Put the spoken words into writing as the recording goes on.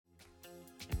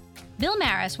Bill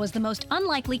Maris was the most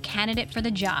unlikely candidate for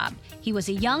the job. He was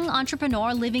a young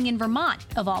entrepreneur living in Vermont,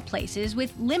 of all places,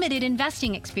 with limited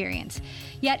investing experience.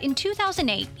 Yet in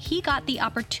 2008, he got the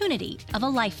opportunity of a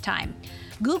lifetime.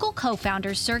 Google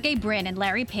co-founders Sergey Brin and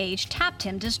Larry Page tapped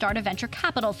him to start a venture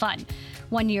capital fund.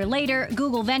 1 year later,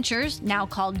 Google Ventures, now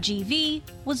called GV,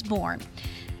 was born.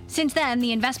 Since then,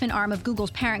 the investment arm of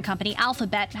Google's parent company,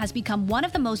 Alphabet, has become one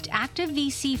of the most active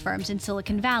VC firms in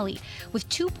Silicon Valley, with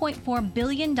 $2.4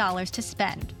 billion to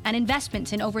spend and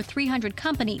investments in over 300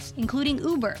 companies, including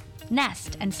Uber,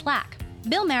 Nest, and Slack.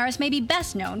 Bill Maris may be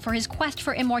best known for his quest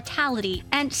for immortality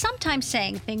and sometimes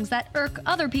saying things that irk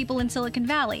other people in Silicon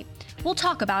Valley. We'll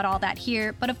talk about all that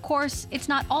here, but of course, it's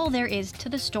not all there is to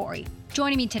the story.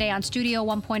 Joining me today on Studio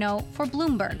 1.0 for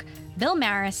Bloomberg, Bill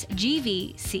Maris,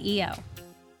 GV CEO.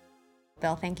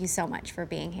 Bill, thank you so much for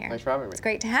being here. Thanks for having me. It's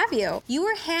great to have you. You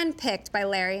were handpicked by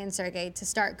Larry and Sergey to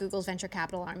start Google's venture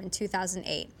capital arm in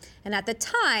 2008. And at the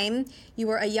time, you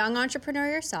were a young entrepreneur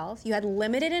yourself. You had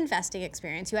limited investing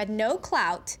experience. You had no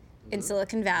clout in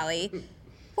Silicon Valley.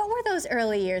 What were those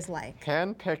early years like?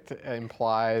 Handpicked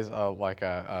implies a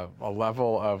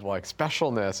level of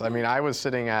specialness. I mean, I was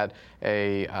sitting at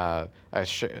a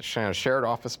shared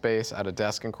office space at a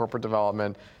desk in corporate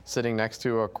development, sitting next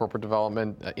to a corporate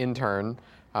development intern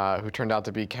who turned out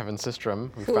to be Kevin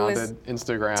Systrom, who founded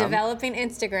Instagram. Developing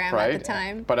Instagram right? At the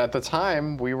time. But at the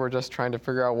time, we were just trying to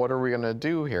figure out what are we going to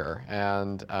do here.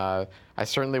 And I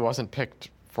certainly wasn't picked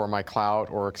for my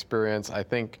clout or experience. I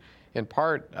think in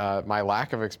part, my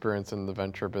lack of experience in the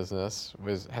venture business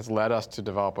has led us to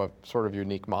develop a sort of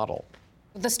unique model.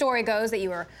 The story goes that you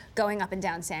were going up and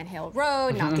down Sand Hill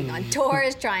Road, knocking on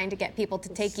doors, trying to get people to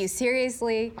take you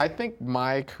seriously. I think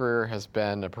my career has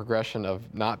been a progression of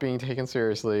not being taken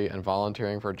seriously and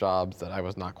volunteering for jobs that I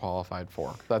was not qualified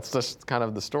for. That's just kind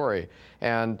of the story.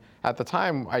 And at the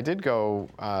time, I did go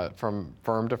from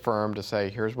firm to firm to say,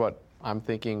 here's what I'm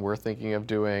thinking, we're thinking of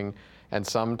doing. And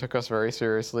some took us very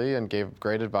seriously and gave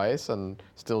great advice and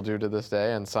still do to this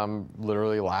day. And some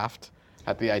literally laughed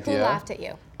at the idea. Who laughed at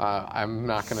you? I'm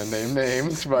not going to name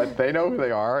names, but they know who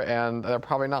they are, and they're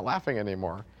probably not laughing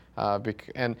anymore. But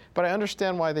I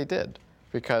understand why they did,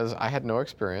 because I had no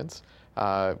experience.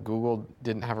 Google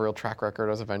didn't have a real track record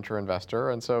as a venture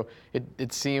investor, and so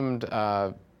it seemed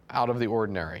out of the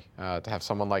ordinary to have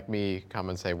someone like me come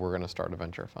and say, we're going to start a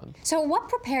venture fund. So what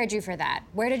prepared you for that?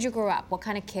 Where did you grow up? What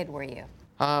kind of kid were you?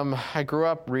 I grew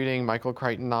up reading Michael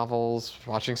Crichton novels,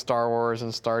 watching Star Wars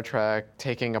and Star Trek,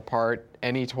 taking apart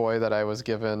any toy that I was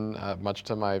given, much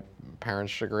to my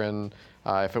parents' chagrin.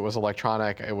 If it was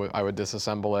electronic, I would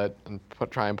disassemble it and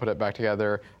try and put it back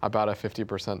together. About a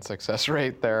 50% success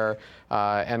rate there,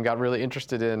 and got really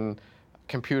interested in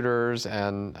computers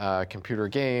and computer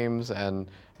games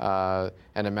and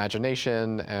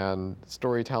imagination and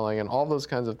storytelling and all those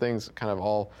kinds of things kind of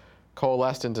all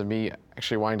coalesced into me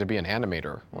actually wanting to be an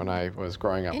animator when I was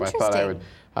growing up. I thought I would,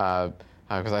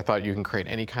 because I thought you can create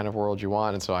any kind of world you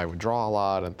want, and so I would draw a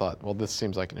lot and thought, well, this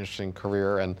seems like an interesting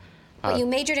career. But you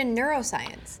majored in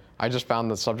neuroscience. I just found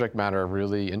the subject matter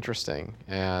really interesting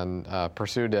and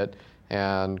pursued it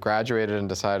and graduated and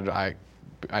decided I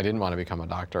didn't want to become a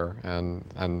doctor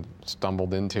and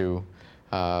stumbled into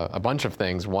a bunch of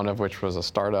things, one of which was a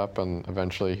startup and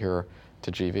eventually here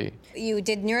to GV. You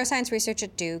did neuroscience research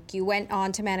at Duke. You went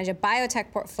on to manage a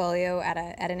biotech portfolio at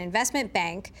an investment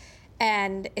bank.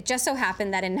 And it just so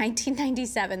happened that in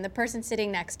 1997, the person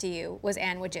sitting next to you was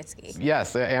Anne Wojcicki.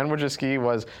 Yes, Anne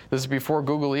Wojcicki this is before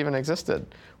Google even existed.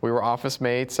 We were office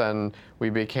mates and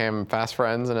we became fast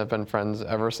friends and have been friends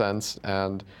ever since.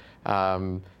 And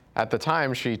at the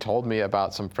time, she told me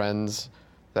about some friends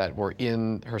that were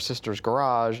in her sister's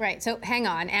garage. Right, so hang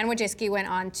on. Anne Wojcicki went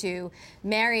on to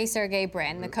marry Sergey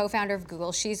Brin, the co-founder of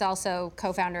Google. She's also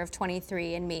co-founder of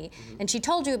 23andMe. And she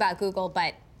told you about Google,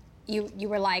 but you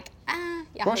were like,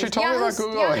 well, she told me about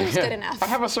Google. Yahoo's good enough. I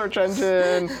have a search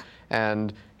engine,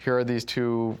 and here are these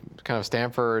two kind of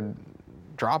Stanford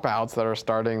dropouts that are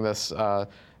starting this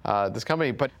this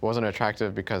company, but it wasn't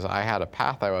attractive because I had a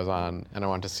path I was on and I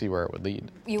wanted to see where it would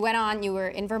lead. You went on, you were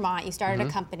in Vermont, you started a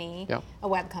company, a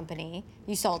web company,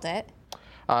 you sold it.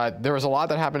 There was a lot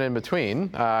that happened in between.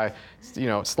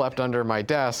 Slept under my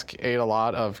desk, ate a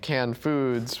lot of canned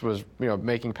foods, was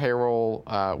making payroll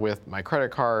with my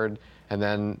credit card, and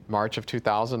then March of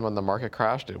 2000 when the market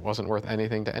crashed, it wasn't worth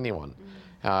anything to anyone.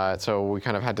 So we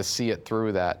kind of had to see it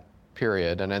through that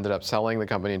period and ended up selling the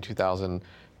company in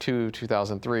 2002,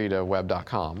 2003 to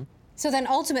web.com. So then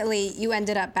ultimately you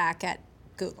ended up back at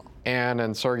Google. Anne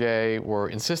and Sergey were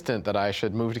insistent that I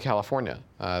should move to California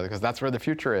because that's where the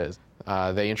future is.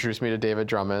 They introduced me to David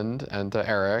Drummond and to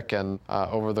Eric, and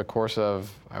over the course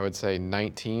of, I would say,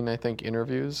 19, I think,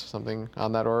 interviews, something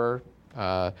on that order,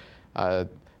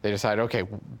 they decided, okay,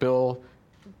 Bill,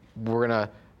 we're going to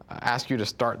ask you to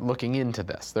start looking into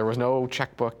this. There was no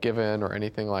checkbook given or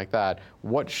anything like that.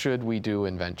 What should we do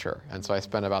in venture? And so I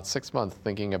spent about 6 months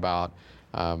thinking about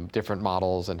different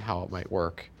models and how it might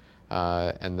work.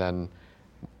 And then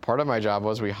part of my job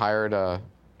was we hired a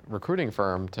recruiting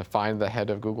firm to find the head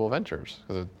of Google Ventures,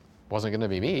 because it wasn't going to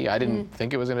be me. I didn't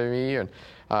think it was going to be me.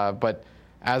 And, but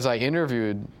as I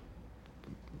interviewed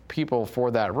people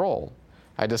for that role,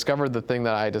 I discovered the thing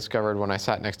that I discovered when I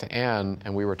sat next to Anne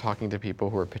and we were talking to people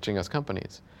who were pitching us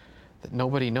companies, that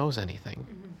nobody knows anything.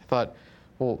 I thought,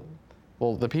 well,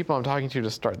 the people I'm talking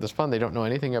to start this fund, they don't know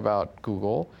anything about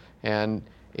Google, and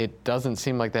it doesn't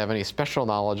seem like they have any special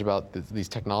knowledge about these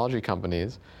technology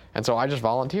companies. And so I just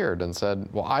volunteered and said,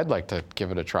 well, I'd like to give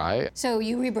it a try. So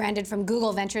you rebranded from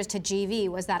Google Ventures to GV.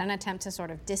 Was that an attempt to sort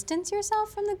of distance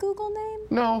yourself from the Google name?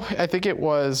 No, I think it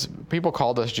was, people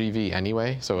called us GV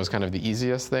anyway, so it was kind of the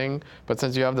easiest thing. But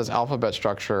since you have this alphabet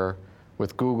structure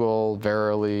with Google,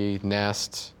 Verily,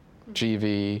 Nest,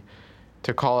 GV,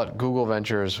 to call it Google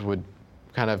Ventures would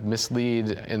kind of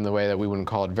mislead in the way that we wouldn't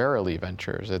call it Verily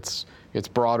Ventures. It's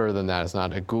broader than that. It's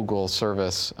not a Google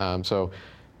service. So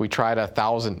we tried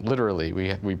 1,000, literally,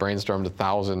 we brainstormed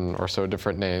 1,000 or so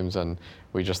different names, and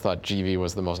we just thought GV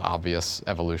was the most obvious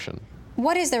evolution.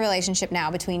 What is the relationship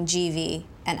now between GV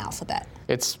and Alphabet?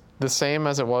 It's the same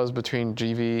as it was between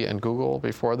GV and Google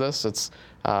before this. It's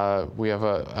we have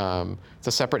it's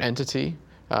a separate entity.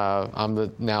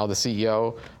 I'm now the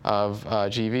CEO of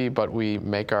GV, but we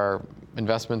make our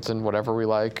investments in whatever we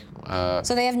like.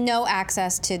 So they have no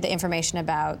access to the information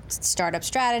about startup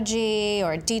strategy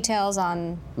or details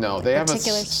on No, they have a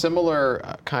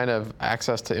similar kind of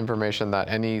access to information that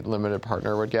any limited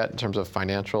partner would get in terms of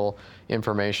financial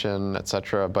information, et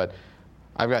cetera. But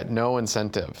I've got no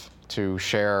incentive to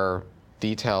share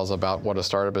details about what a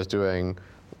startup is doing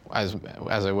as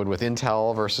I would with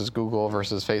Intel versus Google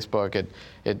versus Facebook.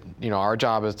 Our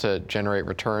job is to generate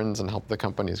returns and help the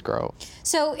companies grow.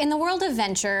 So in the world of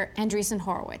venture, Andreessen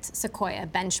Horowitz, Sequoia,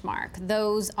 Benchmark,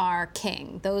 those are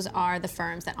king. Those are the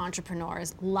firms that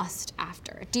entrepreneurs lust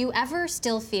after. Do you ever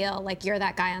still feel like you're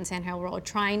that guy on Sand Hill Road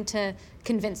trying to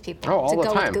convince people to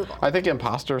go with Google? I think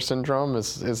imposter syndrome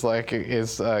is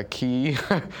a key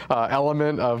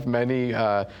element of many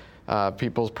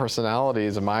people's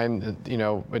personalities, and mine,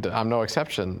 I'm no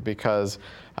exception, because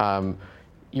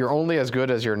you're only as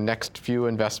good as your next few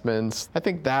investments. I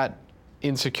think that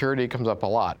insecurity comes up a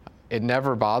lot. It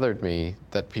never bothered me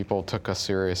that people took us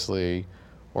seriously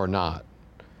or not.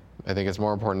 I think it's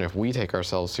more important if we take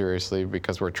ourselves seriously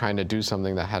because we're trying to do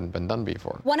something that hadn't been done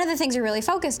before. One of the things you're really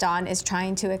focused on is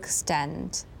trying to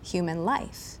extend human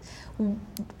life.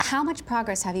 How much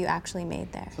progress have you actually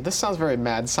made there? So this sounds very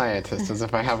mad scientist, as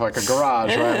if I have like a garage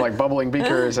where I have like bubbling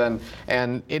beakers, and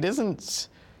it isn't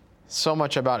so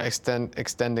much about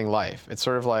extending life. It's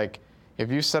sort of like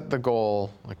if you set the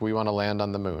goal, like we want to land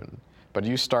on the moon, but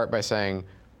you start by saying,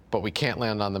 but we can't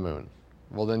land on the moon,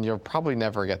 well then you'll probably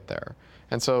never get there.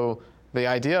 And so the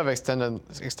idea of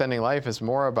extending life is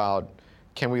more about,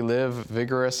 can we live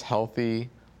vigorous, healthy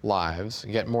lives,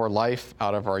 get more life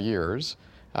out of our years,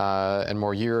 and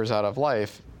more years out of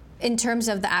life. In terms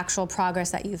of the actual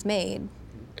progress that you've made,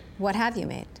 what have you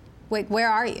made? Wait, where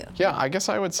are you? Yeah, I guess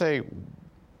I would say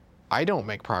I don't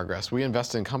make progress. We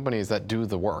invest in companies that do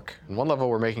the work. On one level,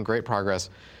 we're making great progress.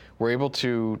 We're able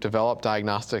to develop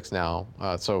diagnostics now.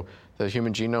 So the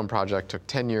Human Genome Project took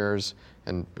 10 years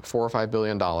and $4 or $5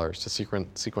 billion to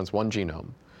sequence one genome.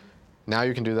 Now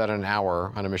you can do that in an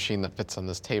hour on a machine that fits on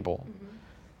this table.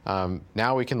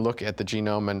 Now we can look at the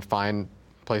genome and find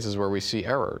places where we see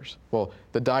errors. Well,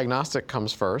 the diagnostic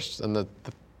comes first, and the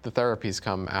therapies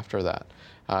come after that.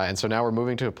 And so now we're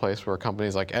moving to a place where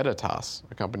companies like Editas,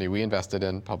 a company we invested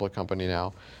in, public company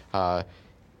now,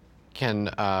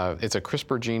 it's a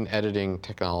CRISPR gene editing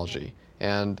technology.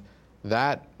 And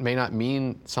that may not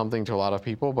mean something to a lot of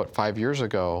people, but 5 years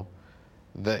ago,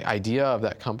 the idea of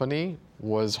that company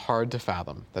was hard to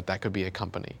fathom, that could be a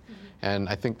company. And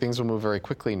I think things will move very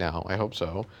quickly now, I hope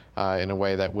so, in a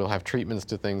way that we'll have treatments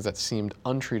to things that seemed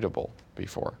untreatable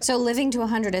before. So living to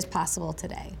 100 is possible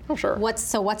today? Oh, sure.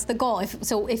 What's the goal?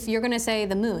 If you're going to say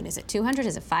the moon, is it 200?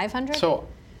 Is it 500? So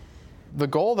the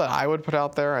goal that I would put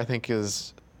out there, I think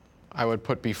I would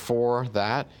put before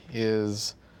that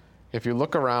is, if you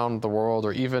look around the world,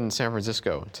 or even San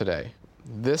Francisco today,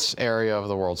 this area of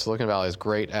the world, Silicon Valley, is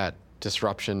great at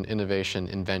disruption, innovation,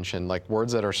 invention, like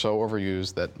words that are so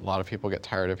overused that a lot of people get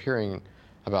tired of hearing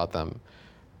about them.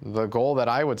 the goal that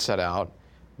I would set out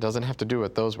doesn't have to do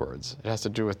with those words. It has to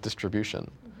do with distribution.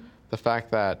 The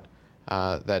fact that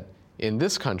that in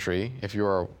this country, if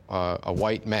you're a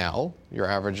white male, your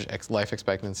average life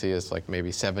expectancy is like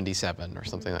maybe 77 or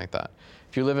something like that.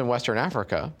 If you live in Western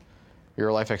Africa,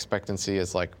 your life expectancy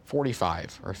is like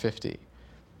 45 or 50.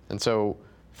 And so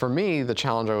for me, the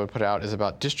challenge I would put out is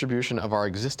about distribution of our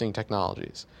existing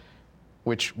technologies,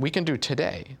 which we can do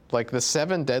today. Like the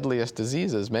 7 deadliest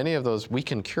diseases, many of those we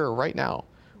can cure right now,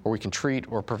 or we can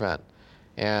treat or prevent.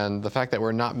 And the fact that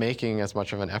we're not making as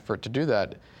much of an effort to do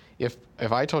that, if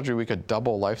I told you we could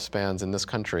double lifespans in this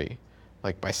country,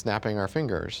 like by snapping our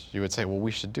fingers, you would say, well,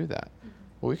 we should do that.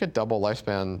 Well, we could double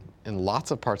lifespan in lots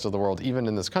of parts of the world, even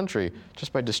in this country,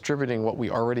 just by distributing what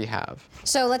we already have.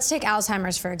 So let's take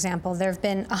Alzheimer's, for example. There have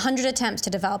been 100 attempts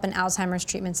to develop an Alzheimer's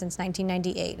treatment since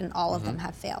 1998, and all of them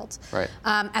have failed. Right.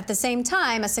 At the same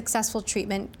time, a successful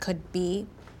treatment could be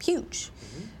huge.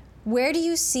 Where do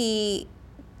you see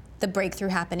the breakthrough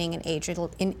happening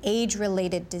in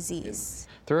age-related disease?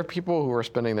 There are people who are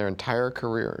spending their entire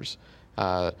careers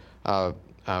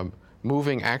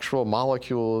moving actual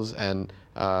molecules and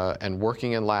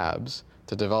working in labs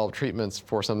to develop treatments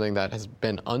for something that has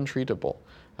been untreatable.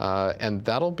 And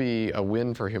that'll be a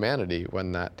win for humanity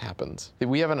when that happens.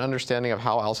 We have an understanding of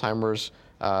how Alzheimer's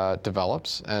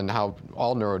develops and how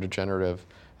all neurodegenerative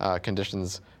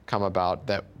conditions come about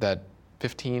that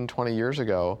 15, 20 years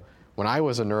ago, when I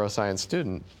was a neuroscience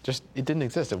student, it didn't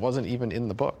exist. It wasn't even in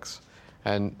the books.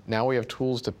 And now we have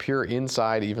tools to peer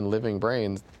inside even living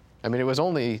brains. I mean, it was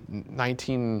only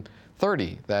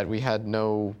 1930 that we had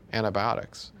no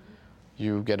antibiotics.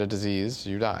 You get a disease,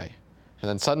 you die. And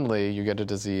then suddenly you get a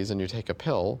disease and you take a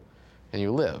pill and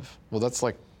you live. Well, that's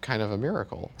like kind of a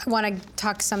miracle. I want to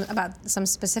talk about some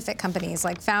specific companies,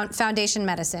 like Foundation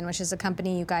Medicine, which is a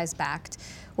company you guys backed,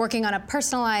 working on a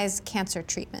personalized cancer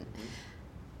treatment.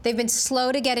 They've been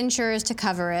slow to get insurers to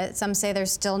cover it. Some say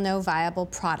there's still no viable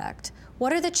product.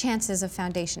 What are the chances of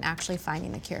Foundation actually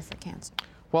finding the cure for cancer?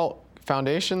 Well,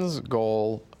 Foundation's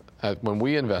goal, when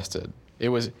we invested,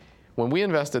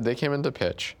 they came into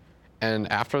pitch,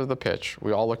 and after the pitch,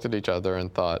 we all looked at each other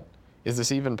and thought, is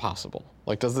this even possible?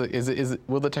 Like,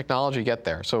 will the technology get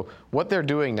there? So what they're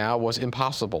doing now was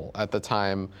impossible at the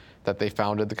time that they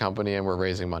founded the company and were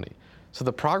raising money. So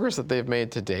the progress that they've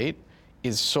made to date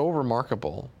is so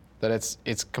remarkable that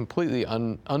it's completely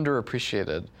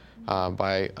underappreciated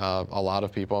by a lot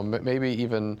of people, maybe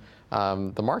even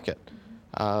the market.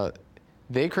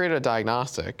 They created a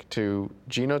diagnostic to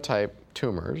genotype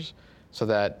tumors so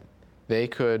that they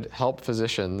could help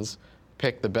physicians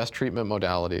pick the best treatment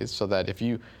modalities so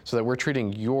that we're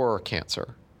treating your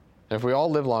cancer. And if we all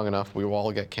live long enough, we will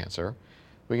all get cancer.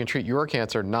 We can treat your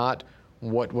cancer, not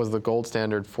what was the gold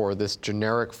standard for this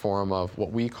generic form of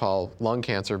what we call lung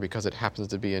cancer because it happens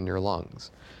to be in your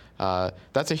lungs.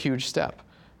 That's a huge step.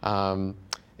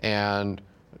 And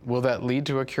will that lead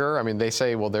to a cure? I mean, they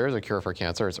say, well, there is a cure for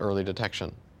cancer. It's early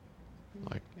detection.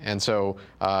 So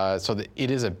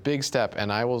it is a big step.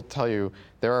 And I will tell you,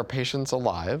 there are patients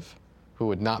alive who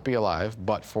would not be alive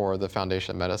but for the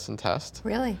Foundation Medicine test.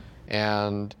 Really?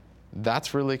 And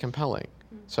that's really compelling.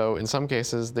 So in some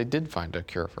cases, they did find a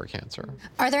cure for cancer.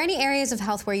 Are there any areas of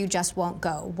health where you just won't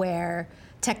go, where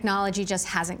technology just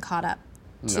hasn't caught up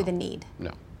to the need?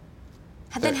 No.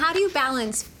 Then how do you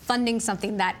balance funding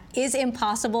something that is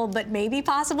impossible but may be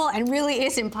possible and really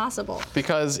is impossible?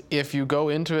 Because if you go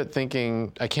into it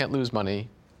thinking, I can't lose money,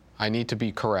 I need to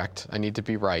be correct, I need to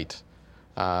be right,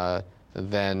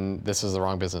 then this is the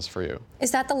wrong business for you.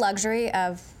 Is that the luxury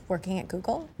of working at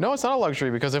Google? No, it's not a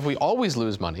luxury, because if we always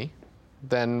lose money,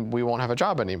 then we won't have a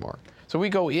job anymore. So we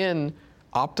go in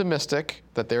optimistic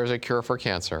that there's a cure for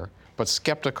cancer, but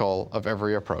skeptical of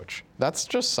every approach. That's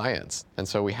just science. And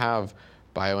so we have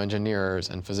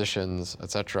bioengineers and physicians, et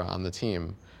cetera, on the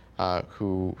team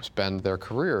who spend their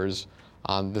careers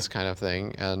on this kind of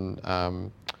thing.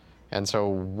 And so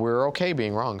we're okay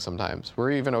being wrong sometimes.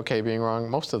 We're even okay being wrong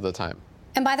most of the time.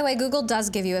 And by the way, Google does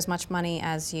give you as much money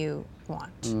as you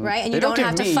want, right? And you don't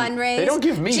have to fundraise. They don't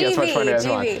give me as much money as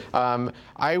I want.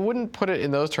 I wouldn't put it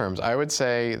in those terms. I would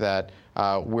say that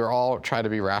we're all trying to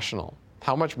be rational.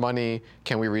 How much money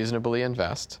can we reasonably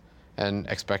invest and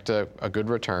expect a good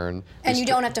return? And you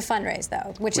don't have to fundraise,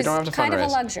 though, which is kind of a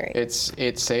luxury.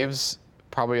 It saves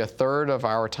probably a third of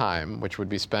our time, which would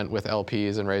be spent with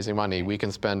LPs and raising money. We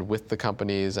can spend with the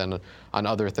companies and on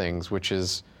other things, which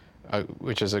is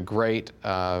a great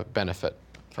benefit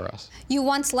for us. You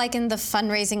once likened the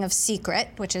fundraising of Secret,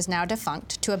 which is now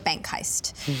defunct, to a bank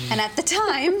heist. And at the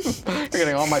time... You're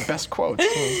getting all my best quotes.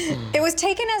 It was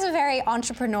taken as a very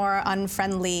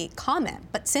entrepreneur-unfriendly comment.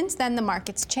 But since then, the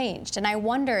market's changed. And I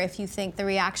wonder if you think the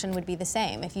reaction would be the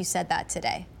same if you said that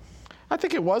today. I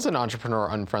think it was an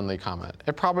entrepreneur-unfriendly comment.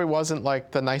 It probably wasn't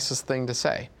like the nicest thing to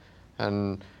say.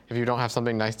 And if you don't have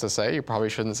something nice to say, you probably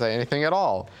shouldn't say anything at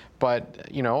all.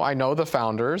 But, you know, I know the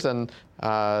founders, and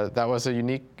that was a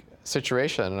unique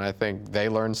situation, and I think they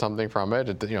learned something from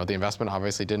it. You know, the investment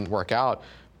obviously didn't work out,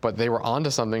 but they were onto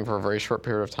something for a very short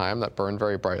period of time that burned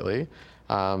very brightly.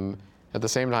 At the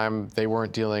same time, they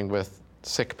weren't dealing with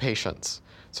sick patients.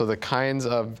 So the kinds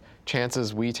of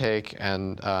chances we take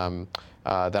and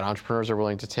that entrepreneurs are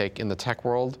willing to take in the tech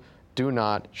world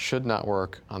should not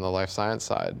work on the life science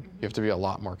side. You have to be a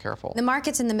lot more careful. The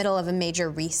market's in the middle of a major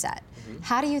reset.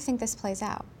 How do you think this plays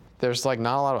out? There's like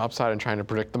not a lot of upside in trying to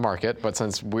predict the market, but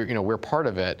since we're part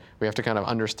of it, we have to kind of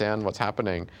understand what's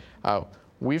happening.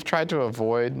 We've tried to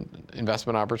avoid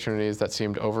investment opportunities that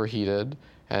seemed overheated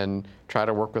and try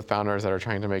to work with founders that are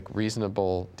trying to make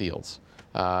reasonable deals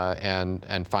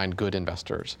and find good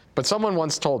investors. But someone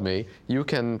once told me, you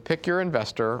can pick your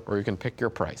investor or you can pick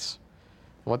your price.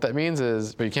 What that means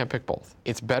is, but you can't pick both.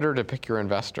 It's better to pick your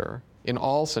investor in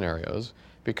all scenarios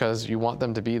because you want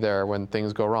them to be there when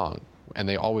things go wrong, and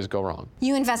they always go wrong.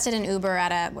 You invested in Uber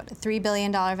at a $3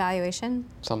 billion valuation?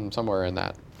 Somewhere in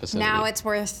that vicinity. Now it's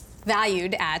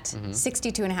valued at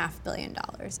 $62.5 billion.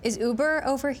 Is Uber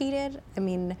overheated? I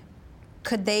mean,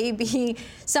 could they be?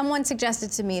 Someone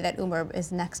suggested to me that Uber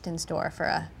is next in store for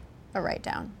a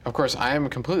write-down. Of course, I am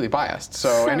completely biased.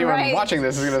 So anyone Right. watching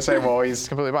this is going to say, well, he's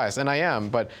completely biased. And I am,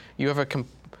 but you have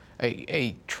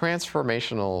a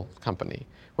transformational company.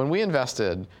 When we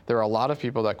invested, there were a lot of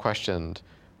people that questioned,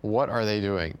 what are they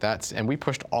doing? And we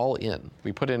pushed all in.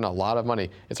 We put in a lot of money.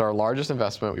 It's our largest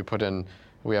investment.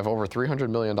 We have over $300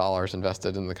 million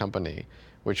invested in the company,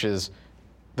 which is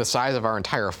the size of our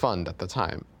entire fund at the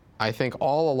time. I think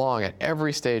all along, at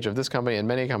every stage of this company and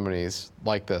many companies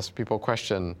like this, people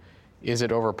question, is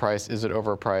it overpriced? Is it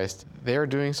overpriced? They're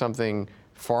doing something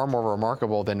far more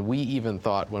remarkable than we even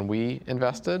thought when we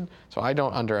invested. So I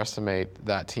don't underestimate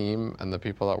that team and the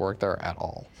people that work there at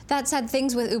all. That said,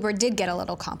 things with Uber did get a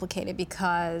little complicated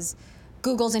because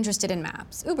Google's interested in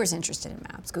maps. Uber's interested in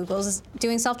maps. Google's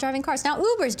doing self-driving cars. Now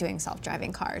Uber's doing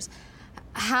self-driving cars.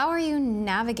 How are you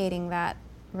navigating that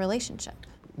relationship?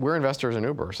 We're investors in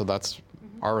Uber, so that's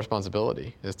our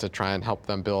responsibility, is to try and help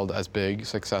them build as big,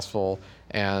 successful,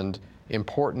 and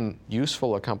important,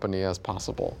 useful a company as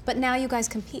possible. But now you guys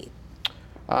compete.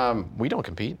 We don't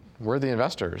compete. We're the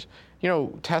investors. You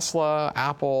know, Tesla,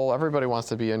 Apple, everybody wants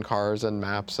to be in cars and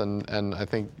maps, and I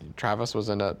think Travis was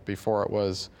in it before it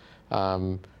was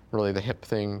really the hip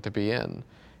thing to be in.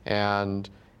 And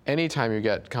anytime you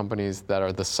get companies that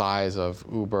are the size of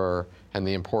Uber and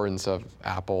the importance of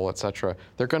Apple, et cetera,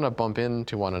 they're going to bump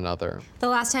into one another. The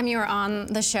last time you were on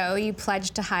the show, you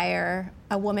pledged to hire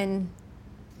a woman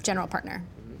general partner.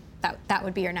 That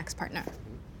would be your next partner.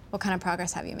 What kind of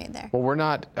progress have you made there? Well, we're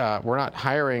not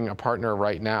hiring a partner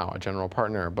right now, a general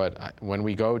partner, but when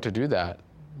we go to do that,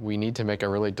 we need to make a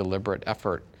really deliberate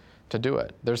effort to do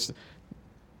it.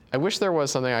 I wish there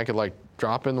was something I could like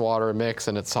drop in water, mix,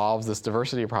 and it solves this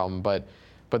diversity problem, but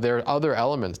there are other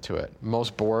elements to it.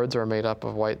 Most boards are made up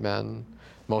of white men.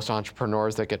 Most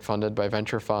entrepreneurs that get funded by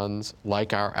venture funds,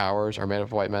 like ours, are made up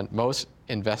of white men. Most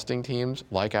investing teams,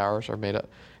 like ours, are made up.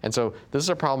 And so this is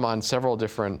a problem on several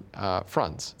different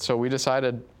fronts. So we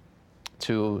decided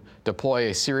to deploy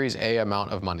a Series A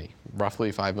amount of money,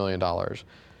 roughly $5 million,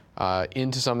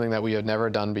 into something that we had never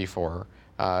done before,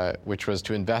 which was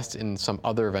to invest in some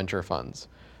other venture funds.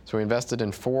 So we invested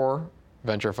in 4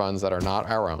 venture funds that are not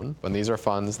our own, and these are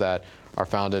funds that are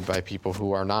founded by people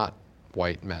who are not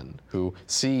white men, who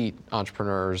see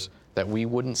entrepreneurs that we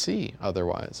wouldn't see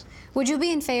otherwise. Would you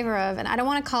be in favor of, and I don't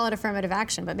want to call it affirmative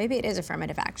action, but maybe it is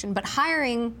affirmative action, but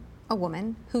hiring a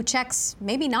woman who checks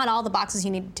maybe not all the boxes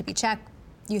you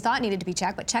thought needed to be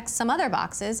checked, but checks some other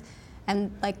boxes,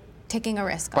 and like taking a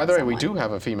risk. By the way, we do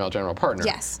have a female general partner.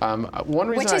 Yes. One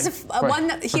reason which is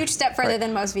one huge step further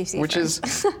than most VC Which firms.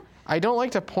 is, I don't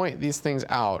like to point these things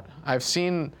out. I've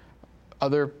seen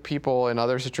other people in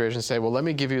other situations say, well, let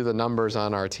me give you the numbers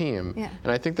on our team. Yeah.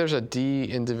 And I think there's a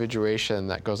de-individuation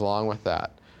that goes along with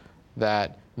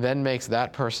that then makes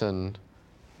that person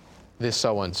this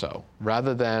so-and-so,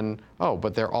 rather than, oh,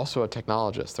 but they're also a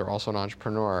technologist, they're also an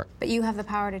entrepreneur. But you have the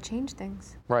power to change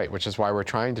things. Right, which is why we're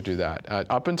trying to do that.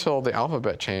 Up until the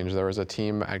alphabet change, there was a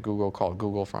team at Google called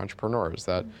Google for Entrepreneurs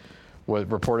that was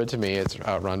reported to me. It's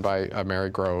run by Mary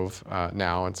Grove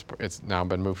now. It's now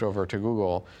been moved over to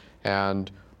Google. And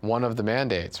one of the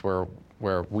mandates where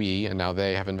we, and now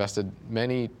they, have invested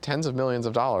many tens of millions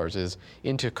of dollars is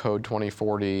into Code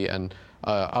 2040 and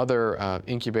other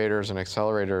incubators and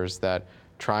accelerators that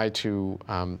try to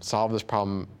solve this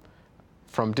problem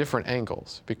from different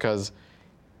angles. Because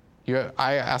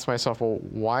I ask myself, well,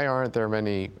 why aren't there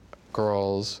many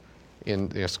girls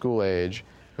in school age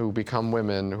who become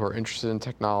women, who are interested in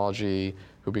technology,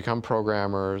 who become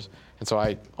programmers? And so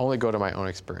I only go to my own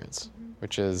experience,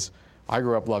 which is I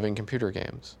grew up loving computer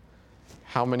games.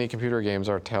 How many computer games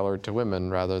are tailored to women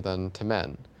rather than to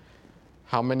men?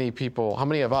 How many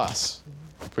of us,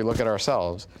 if we look at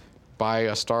ourselves, buy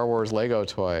a Star Wars Lego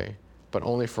toy, but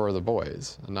only for the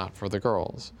boys and not for the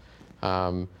girls?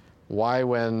 Why,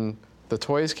 when the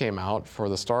toys came out for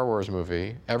the Star Wars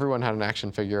movie, everyone had an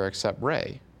action figure except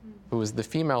Rey, who was the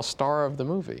female star of the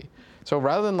movie? So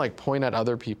rather than like point at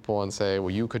other people and say, well,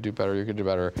 you could do better, you could do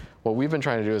better, what we've been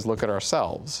trying to do is look at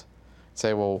ourselves,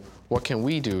 say, well, what can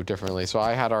we do differently? So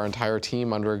I had our entire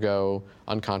team undergo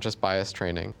unconscious bias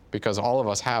training, because all of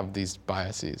us have these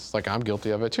biases. Like, I'm guilty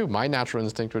of it too. My natural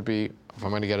instinct would be, if I'm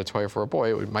going to get a toy for a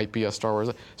boy, it might be a Star Wars.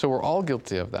 So we're all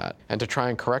guilty of that. And to try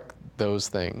and correct those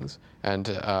things and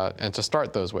to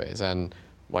start those ways. And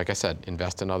like I said,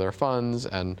 invest in other funds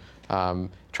and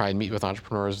try and meet with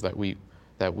entrepreneurs that we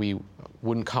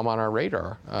wouldn't come on our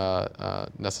radar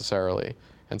necessarily.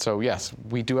 And so yes,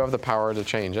 we do have the power to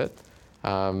change it.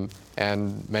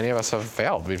 And many of us have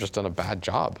failed. We've just done a bad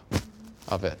job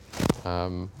of it,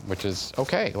 which is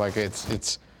okay. Like,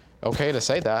 it's okay to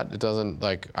say that. It doesn't,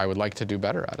 like, I would like to do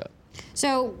better at it.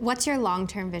 So what's your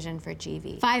long-term vision for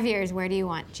GV? 5 years, where do you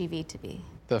want GV to be?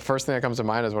 The first thing that comes to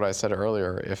mind is what I said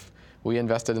earlier. If we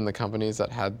invested in the companies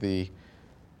that had the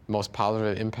most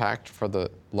positive impact for the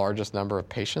largest number of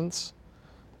patients,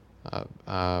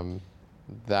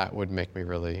 that would make me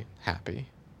really happy,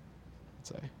 I'd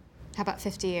say. How about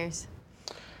 50 years?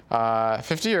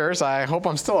 50 years, I hope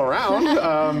I'm still around.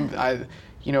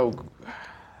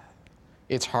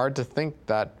 It's hard to think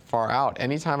that far out.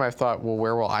 Anytime I've thought, well,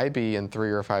 where will I be in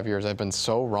 3 or 5 years, I've been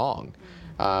so wrong.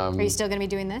 Are you still going to be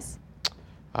doing this?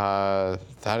 I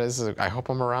hope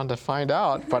I'm around to find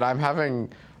out, but I'm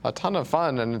having a ton of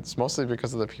fun, and it's mostly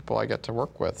because of the people I get to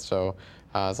work with. So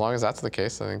as long as that's the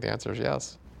case, I think the answer is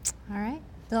yes. All right.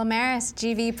 Bill Maris,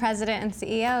 GV President and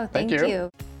CEO, thank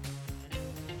you.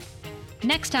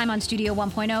 Next time on Studio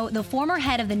 1.0, the former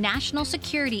head of the National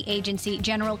Security Agency,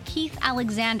 General Keith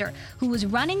Alexander, who was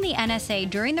running the NSA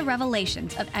during the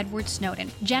revelations of Edward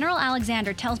Snowden. General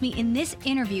Alexander tells me in this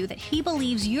interview that he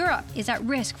believes Europe is at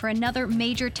risk for another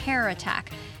major terror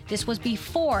attack. This was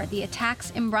before the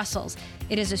attacks in Brussels.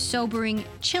 It is a sobering,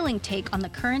 chilling take on the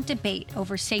current debate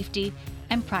over safety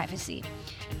and privacy.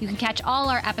 You can catch all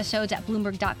our episodes at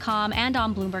Bloomberg.com and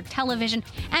on Bloomberg Television.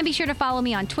 And be sure to follow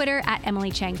me on Twitter at Emily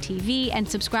Chang TV and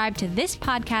subscribe to this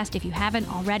podcast if you haven't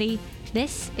already.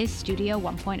 This is Studio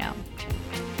 1.0.